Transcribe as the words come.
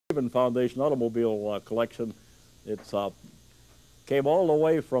Foundation automobile collection. It's came all the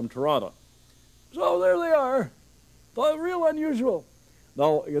way from Toronto. So there they are. Real unusual.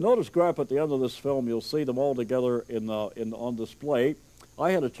 Now, you notice, Grap, at the end of this film, you'll see them all together on display.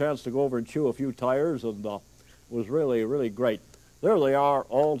 I had a chance to go over and chew a few tires, and it was really, really great. There they are,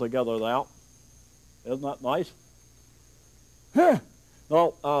 all together now. Isn't that nice?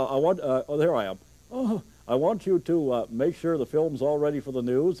 Now, there I am. Oh, I want you to make sure the film's all ready for the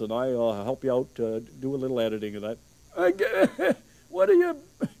news, and I'll help you out to do a little editing of that. What are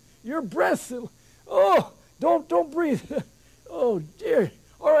your breath? Oh, don't breathe. Oh, dear.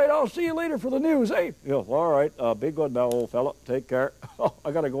 All right, I'll see you later for the news, eh? Yeah, all right. Be good now, old fella. Take care. Oh,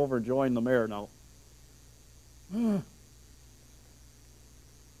 I got to go over and join the mayor now.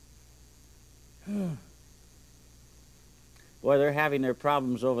 Boy, they're having their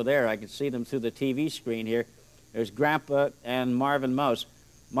problems over there. I can see them through the TV screen here. There's Grandpa and Marvin Mouse.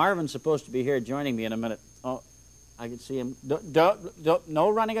 Marvin's supposed to be here joining me in a minute. Oh, I can see him. No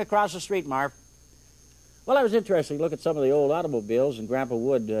running across the street, Marv. Well, that was interesting. Look at some of the old automobiles, and Grandpa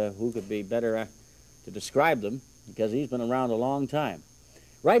Wood, who could be better to describe them, because he's been around a long time.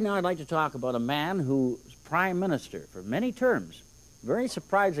 Right now, I'd like to talk about a man who was prime minister for many terms. Very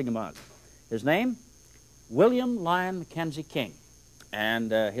surprising amount. His name? William Lyon Mackenzie King.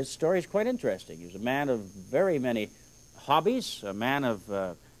 And his story is quite interesting. He was a man of very many hobbies, a man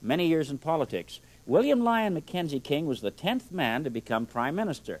of many years in politics. William Lyon Mackenzie King was the 10th man to become prime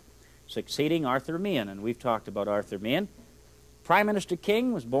minister, succeeding Arthur Meighen, and we've talked about Arthur Meighen. Prime Minister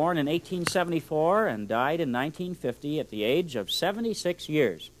King was born in 1874 and died in 1950 at the age of 76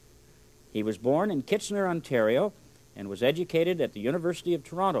 years. He was born in Kitchener, Ontario, and was educated at the University of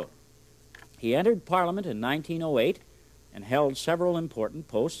Toronto. He entered Parliament in 1908 and held several important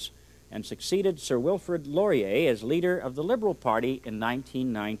posts, and succeeded Sir Wilfrid Laurier as leader of the Liberal Party in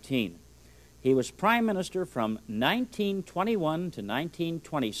 1919. He was Prime Minister from 1921 to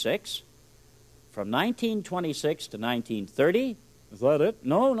 1926, from 1926 to 1930. Is that it?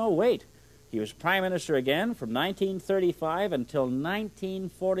 No, wait. He was Prime Minister again from 1935 until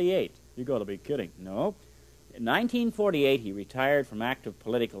 1948. You got to be kidding. No. In 1948, he retired from active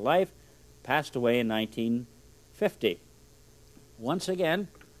political life, passed away in 1950. Once again...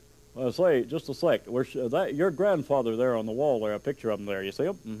 Well, say, just a sec. Your grandfather there on the wall there, a picture of him there, you see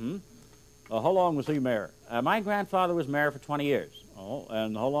him? Mm-hmm. How long was he mayor? My grandfather was mayor for 20 years. Oh,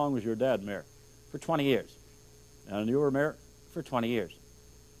 and how long was your dad mayor? For 20 years. And you were mayor? For 20 years.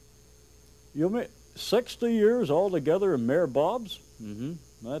 You made 60 years altogether in Mayor Bob's? Mm-hmm.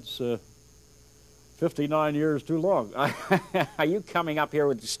 That's 59 years too long. Are you coming up here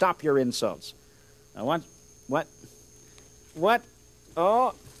with... Stop your insults. I want... What?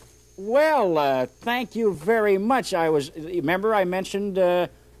 Oh... Well, thank you very much. Remember I mentioned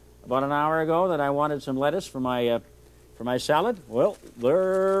about an hour ago that I wanted some lettuce for my salad? Well,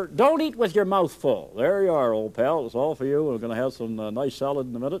 don't eat with your mouth full. There you are, old pal. It's all for you. We're going to have some nice salad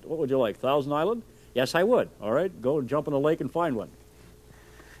in a minute. What would you like, Thousand Island? Yes, I would. All right, go and jump in a lake and find one.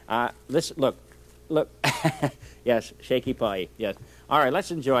 Listen, look. Yes, shaky pie, yes. All right,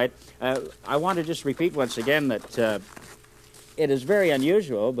 let's enjoy it. I want to just repeat once again that... it is very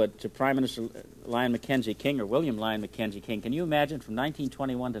unusual, but to Prime Minister Lyon Mackenzie King, or William Lyon Mackenzie King, can you imagine from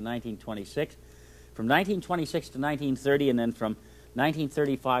 1921 to 1926, from 1926 to 1930, and then from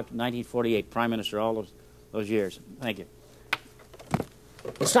 1935 to 1948, Prime Minister all those years? Thank you.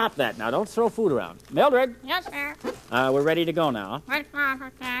 Stop that now. Don't throw food around. Mildred? Yes, sir. We're ready to go now. Yes,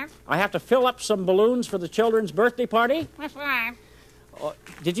 sir. I have to fill up some balloons for the children's birthday party? Yes, sir.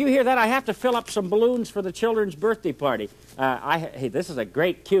 Did you hear that? I have to fill up some balloons for the children's birthday party. Hey, this is a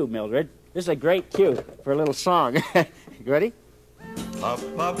great cue, Mildred. This is a great cue for a little song. You ready? Up,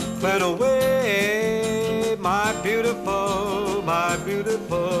 up, and away, my beautiful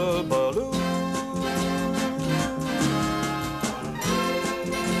balloon.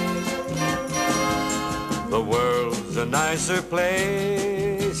 The world's a nicer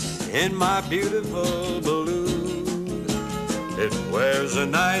place in my beautiful balloon. It wears a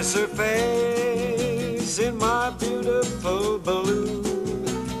nicer face in my beautiful balloon.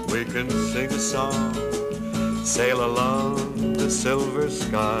 We can sing a song, sail along the silver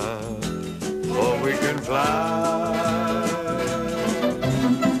sky, or we can fly